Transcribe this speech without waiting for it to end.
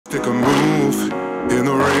Take a move in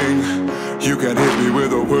the ring. You can hit me with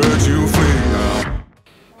the words you fling.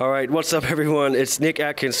 All right, what's up, everyone? It's Nick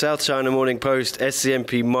Atkin, South China Morning Post,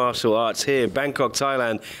 SCMP Martial Arts here in Bangkok,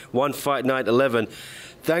 Thailand, One Fight Night 11.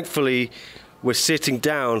 Thankfully, we're sitting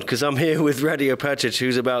down because I'm here with Rade Opacic,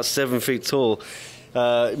 who's about 7 feet tall,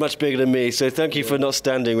 much bigger than me. So thank you for not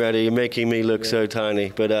standing, Rade. You're making me look so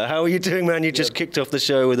tiny. But how are you doing, man? You just kicked off the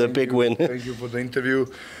show with a big win. Thank you for the interview.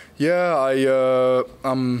 Yeah,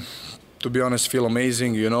 I'm, to be honest, feel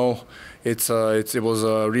amazing, you know. It was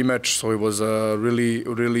a rematch, so it was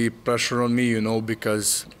really pressure on me, you know,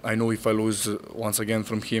 because I know if I lose once again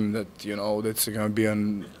from him, that, you know, that's gonna be a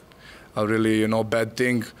really, you know, bad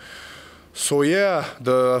thing. So yeah,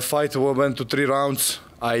 the fight went to 3 rounds.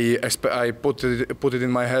 I put it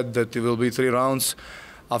in my head that it will be 3 rounds.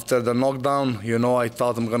 After the knockdown, you know, I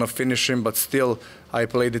thought I'm gonna finish him, but still, I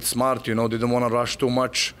played it smart, you know, didn't want to rush too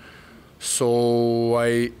much. So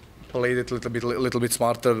I played it a little bit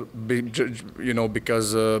smarter, you know,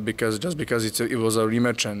 because it was a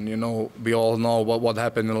rematch, and you know we all know what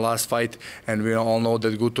happened in the last fight, and we all know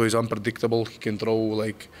that Guto is unpredictable. He can throw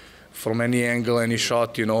like from any angle, any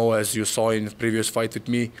shot, you know, as you saw in the previous fight with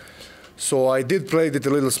me. So I did play it a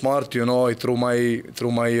little smart, you know. I threw my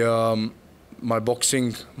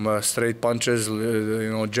boxing, my straight punches,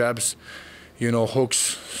 you know, jabs, you know,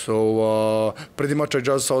 hooks. So pretty much I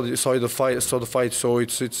just saw the fight. So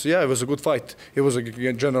yeah, it was a good fight. It was a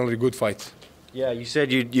generally good fight. Yeah, you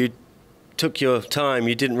said you took your time.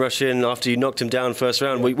 You didn't rush in after you knocked him down first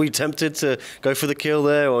round. Yeah. Were you tempted to go for the kill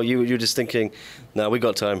there, or you were just thinking, no, we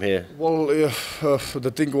got time here? Well,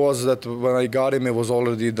 the thing was that when I got him, it was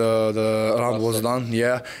already the round was done.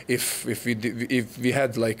 Yeah, if we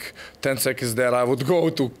had like 10 seconds there, I would go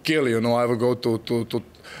to kill. You know, I would go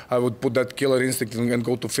I would put that killer instinct and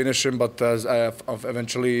go to finish him, but as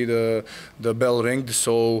eventually the bell rang.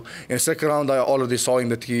 So in the second round, I already saw him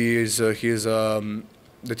that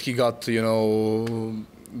that he got, you know,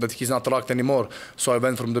 that he's not rocked anymore. So I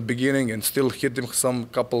went from the beginning and still hit him some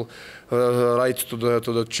couple rights to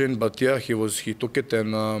the chin. But yeah, he took it,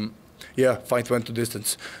 and yeah, fight went to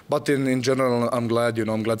distance. But in general, I'm glad, you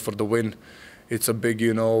know, I'm glad for the win. It's a big,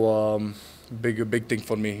 you know, big thing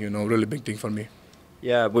for me, you know, really big thing for me.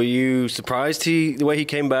 Yeah, were you surprised the way he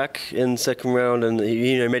came back in second round, and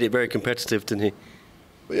he, you know, made it very competitive, didn't he?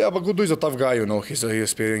 Yeah, but Guto is a tough guy, you know. He's an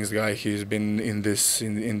experienced guy. He's been in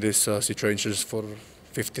this situations for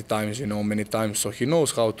 50 times, you know, many times. So he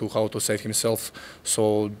knows how to save himself.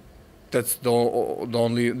 So that's the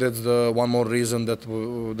one more reason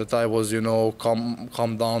that I was, you know,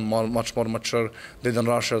 calm down, much more mature, didn't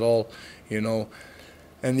rush at all, you know.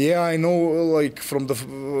 And yeah, I know, like from the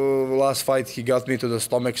last fight, he got me to the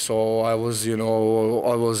stomach, so I was, you know,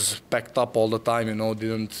 I was packed up all the time, you know,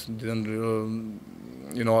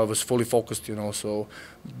 you know, I was fully focused, you know, so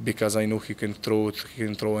because I knew he can throw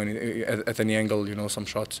at any angle, you know, some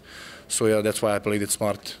shots. So yeah, that's why I played it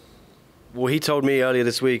smart. Well, he told me earlier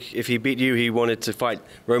this week if he beat you, he wanted to fight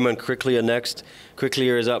Roman Kryklia next.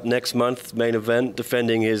 Kryklia is up next month, main event,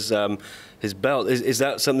 defending his belt. Is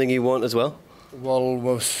that something you want as well?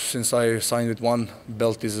 Well, since I signed with one,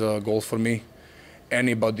 belt is a goal for me.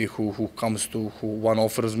 Anybody who one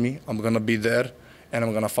offers me, I'm gonna be there, and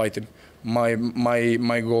I'm gonna fight him.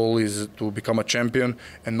 My goal is to become a champion,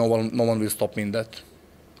 and no one will stop me in that.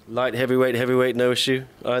 Light, heavyweight, no issue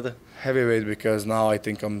either? Heavyweight, because now I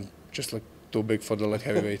think I'm just like too big for the light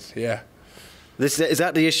heavyweight. Yeah. Is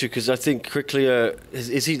that the issue? Because I think Kryklia,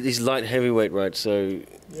 he's light heavyweight, right? So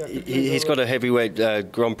yeah, he's got a heavyweight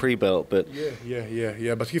Grand Prix belt, but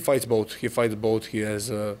yeah. But he fights both. He has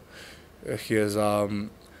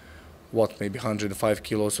what, maybe 105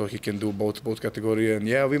 kilos, so he can do both category. And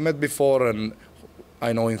yeah, we met before, and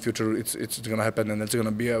I know in future it's gonna happen, and it's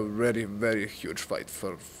gonna be a very huge fight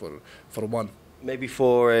for one. Maybe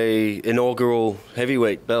for a inaugural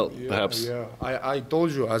heavyweight belt, perhaps. Yeah, I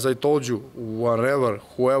told you, as I told you,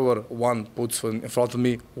 whoever one puts in front of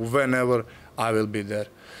me, whenever, I will be there.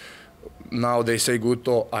 Now they say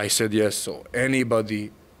Guto, I said yes, so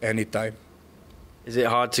anybody, anytime. Is it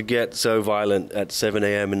hard to get so violent at 7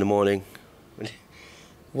 a.m. in the morning?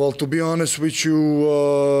 Well, to be honest with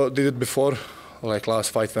you, did it before. Like last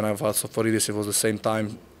fight when I fought Safaridis, it was the same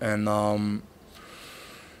time, and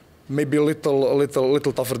maybe a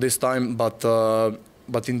little tougher this time, but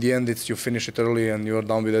in the end, you finish it early and you're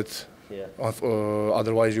done with it. Yeah.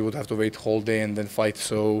 Otherwise, you would have to wait whole day and then fight.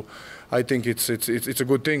 So, I think it's a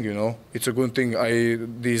good thing, you know. It's a good thing.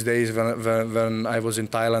 These days when I was in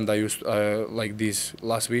Thailand, I used like this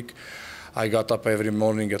last week. I got up every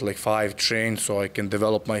morning at like 5, trained so I can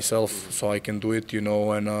develop myself, so I can do it, you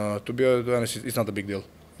know. And to be honest, it's not a big deal.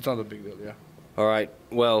 It's not a big deal, yeah. All right.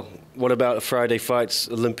 Well, what about the Friday fights,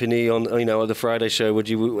 Olympini on the Friday show? Would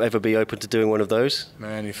you ever be open to doing one of those?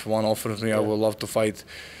 Man, if one offers me, I would love to fight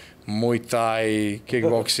Muay Thai,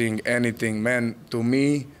 kickboxing, anything. Man, to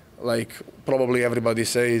me, like probably everybody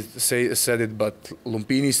said it, but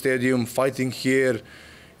Lumpini Stadium, fighting here,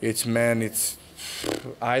 it's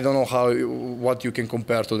I don't know what you can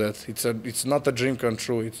compare to that. It's not a dream come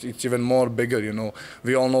true. It's even more bigger, you know.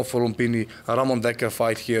 We all know for Lumpini, Ramon Decker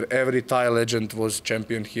fight here. Every Thai legend was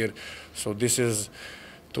champion here. So this is,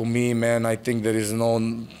 to me, man, I think there is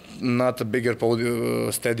not a bigger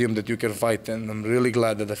stadium that you can fight, and I'm really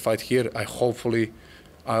glad that I fight here. I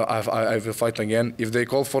will fight again. If they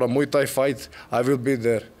call for a Muay Thai fight, I will be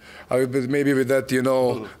there. I will be maybe with that, you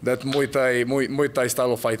know, that Muay Thai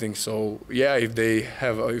style of fighting. So yeah, if they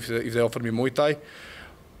offer me Muay Thai,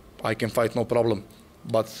 I can fight no problem.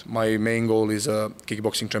 But my main goal is a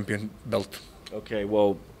kickboxing champion belt. Okay,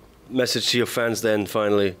 well, message to your fans then,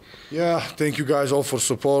 finally. Yeah, thank you guys all for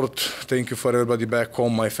support. Thank you for everybody back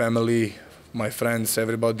home, my family, my friends,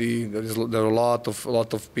 everybody. There are a lot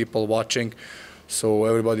of people watching. So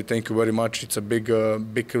everybody, thank you very much. It's a big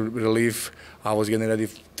relief. I was getting ready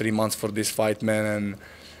 3 months for this fight, man, and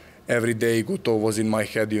every day Guto was in my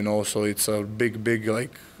head, you know. So it's a big,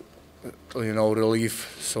 like, you know,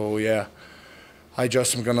 relief. So yeah, I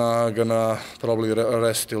just am gonna probably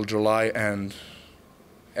rest till July, and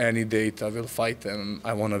any date I will fight, and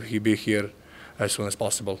I wanna be here as soon as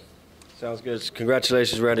possible. Sounds good.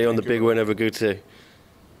 Congratulations, Rade, on the big win over Guto.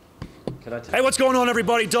 Hey, what's going on,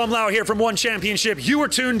 everybody? Dom Lau here from One Championship. You are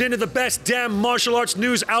tuned into the best damn martial arts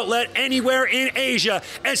news outlet anywhere in Asia.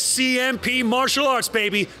 SCMP Martial Arts,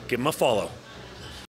 baby. Give them a follow.